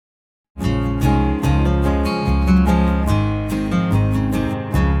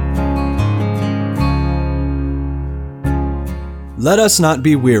Let us not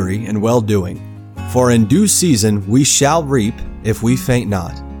be weary in well-doing, for in due season we shall reap if we faint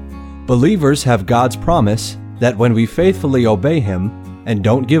not. Believers have God's promise that when we faithfully obey Him and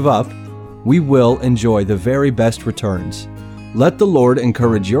don't give up, we will enjoy the very best returns. Let the Lord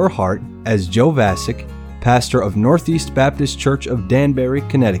encourage your heart as Joe Vasick, pastor of Northeast Baptist Church of Danbury,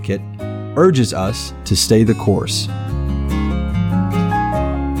 Connecticut, urges us to stay the course.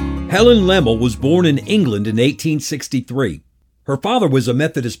 Helen Lemmel was born in England in 1863. Her father was a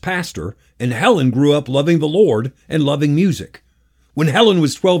Methodist pastor, and Helen grew up loving the Lord and loving music. When Helen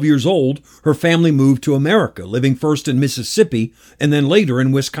was 12 years old, her family moved to America, living first in Mississippi and then later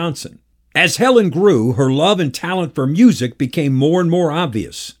in Wisconsin. As Helen grew, her love and talent for music became more and more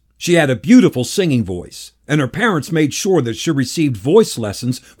obvious. She had a beautiful singing voice, and her parents made sure that she received voice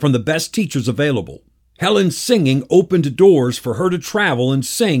lessons from the best teachers available. Helen's singing opened doors for her to travel and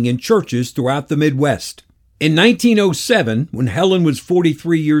sing in churches throughout the Midwest. In 1907, when Helen was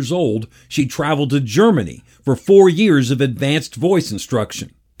 43 years old, she traveled to Germany for 4 years of advanced voice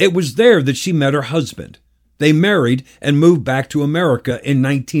instruction. It was there that she met her husband. They married and moved back to America in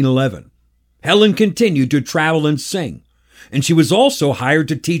 1911. Helen continued to travel and sing, and she was also hired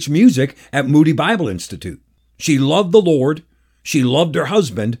to teach music at Moody Bible Institute. She loved the Lord, she loved her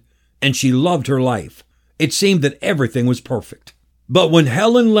husband, and she loved her life. It seemed that everything was perfect. But when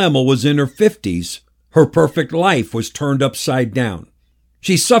Helen Lemmel was in her 50s, her perfect life was turned upside down.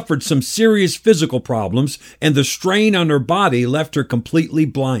 She suffered some serious physical problems, and the strain on her body left her completely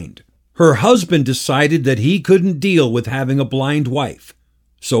blind. Her husband decided that he couldn't deal with having a blind wife,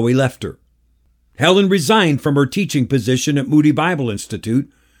 so he left her. Helen resigned from her teaching position at Moody Bible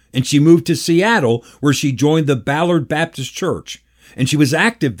Institute, and she moved to Seattle, where she joined the Ballard Baptist Church, and she was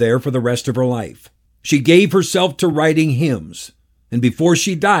active there for the rest of her life. She gave herself to writing hymns. And before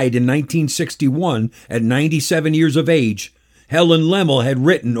she died in 1961, at 97 years of age, Helen Lemmel had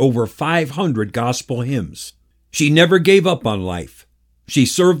written over 500 gospel hymns. She never gave up on life. She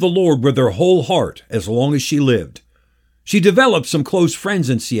served the Lord with her whole heart as long as she lived. She developed some close friends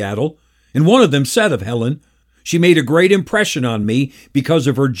in Seattle, and one of them said of Helen, "She made a great impression on me because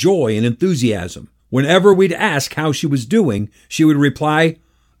of her joy and enthusiasm. Whenever we'd ask how she was doing, she would reply,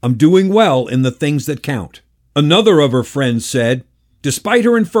 'I'm doing well in the things that count.'" Another of her friends said, despite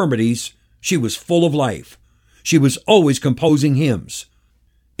her infirmities, she was full of life. She was always composing hymns.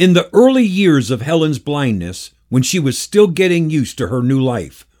 In the early years of Helen's blindness, when she was still getting used to her new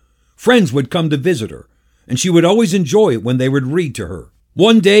life, friends would come to visit her, and she would always enjoy it when they would read to her.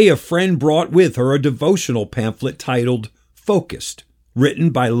 One day, a friend brought with her a devotional pamphlet titled Focused, written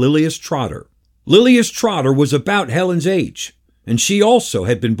by Lilias Trotter. Lilias Trotter was about Helen's age, and she also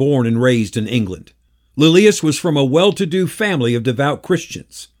had been born and raised in England. Lilias was from a well-to-do family of devout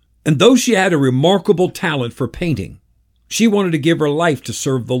Christians, and though she had a remarkable talent for painting, she wanted to give her life to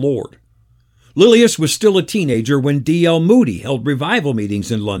serve the Lord. Lilias was still a teenager when D.L. Moody held revival meetings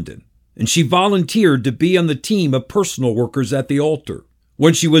in London, and she volunteered to be on the team of personal workers at the altar.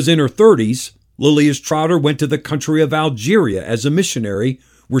 When she was in her 30s, Lilias Trotter went to the country of Algeria as a missionary,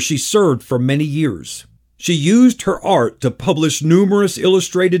 where she served for many years. She used her art to publish numerous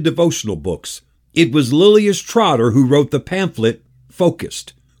illustrated devotional books. It was Lilias Trotter who wrote the pamphlet,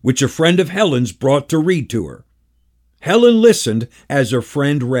 Focused, which a friend of Helen's brought to read to her. Helen listened as her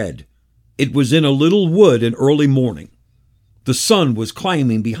friend read. It was in a little wood in early morning. The sun was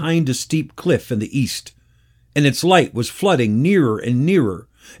climbing behind a steep cliff in the east, and its light was flooding nearer and nearer,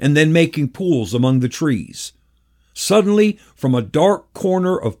 and then making pools among the trees. Suddenly, from a dark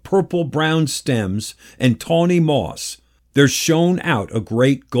corner of purple-brown stems and tawny moss, there shone out a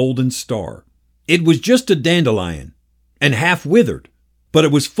great golden star. It was just a dandelion, and half withered, but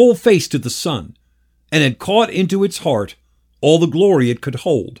it was full-faced to the sun, and had caught into its heart all the glory it could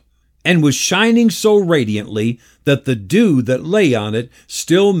hold, and was shining so radiantly that the dew that lay on it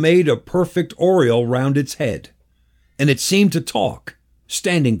still made a perfect aureole round its head. And it seemed to talk,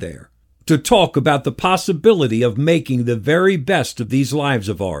 standing there, to talk about the possibility of making the very best of these lives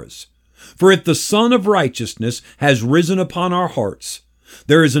of ours. For if the Sun of Righteousness has risen upon our hearts,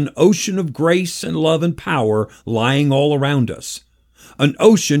 there is an ocean of grace and love and power lying all around us, an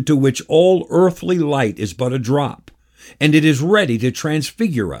ocean to which all earthly light is but a drop, and it is ready to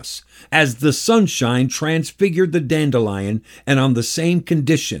transfigure us, as the sunshine transfigured the dandelion, and on the same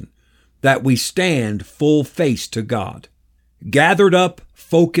condition, that we stand full-faced to God. Gathered up,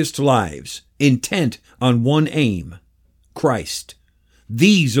 focused lives, intent on one aim, Christ.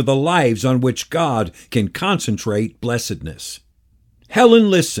 These are the lives on which God can concentrate blessedness.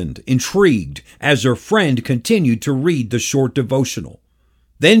 Helen listened, intrigued, as her friend continued to read the short devotional.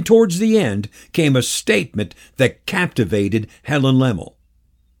 Then towards the end came a statement that captivated Helen Lemmel.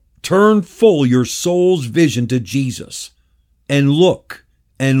 Turn full your soul's vision to Jesus and look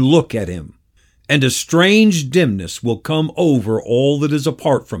at him, and a strange dimness will come over all that is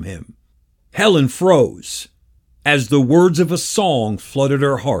apart from him. Helen froze as the words of a song flooded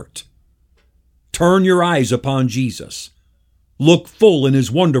her heart. Turn your eyes upon Jesus. Look full in his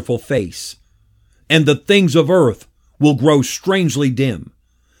wonderful face, and the things of earth will grow strangely dim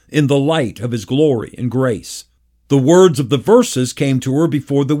in the light of his glory and grace. The words of the verses came to her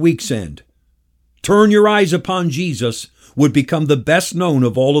before the week's end. Turn your eyes upon Jesus would become the best known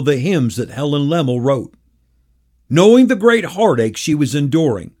of all of the hymns that Helen Lemmel wrote. Knowing the great heartache she was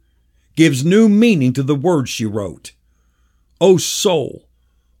enduring gives new meaning to the words she wrote. O soul,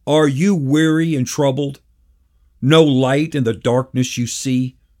 are you weary and troubled? No light in the darkness you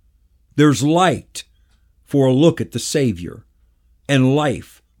see? There's light for a look at the Savior, and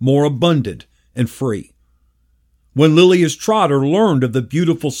life more abundant and free. When Lilias Trotter learned of the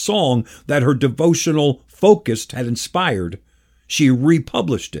beautiful song that her devotional Focused had inspired, she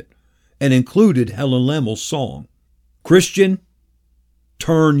republished it and included Helen Lemmel's song. Christian,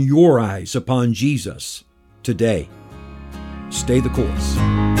 turn your eyes upon Jesus today. Stay the course.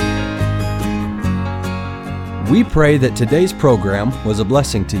 We pray that today's program was a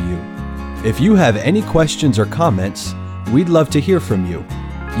blessing to you. If you have any questions or comments, we'd love to hear from you.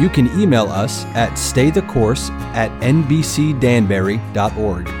 You can email us at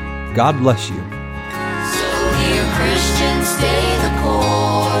staythecourse@nbcdanbury.org. God bless you.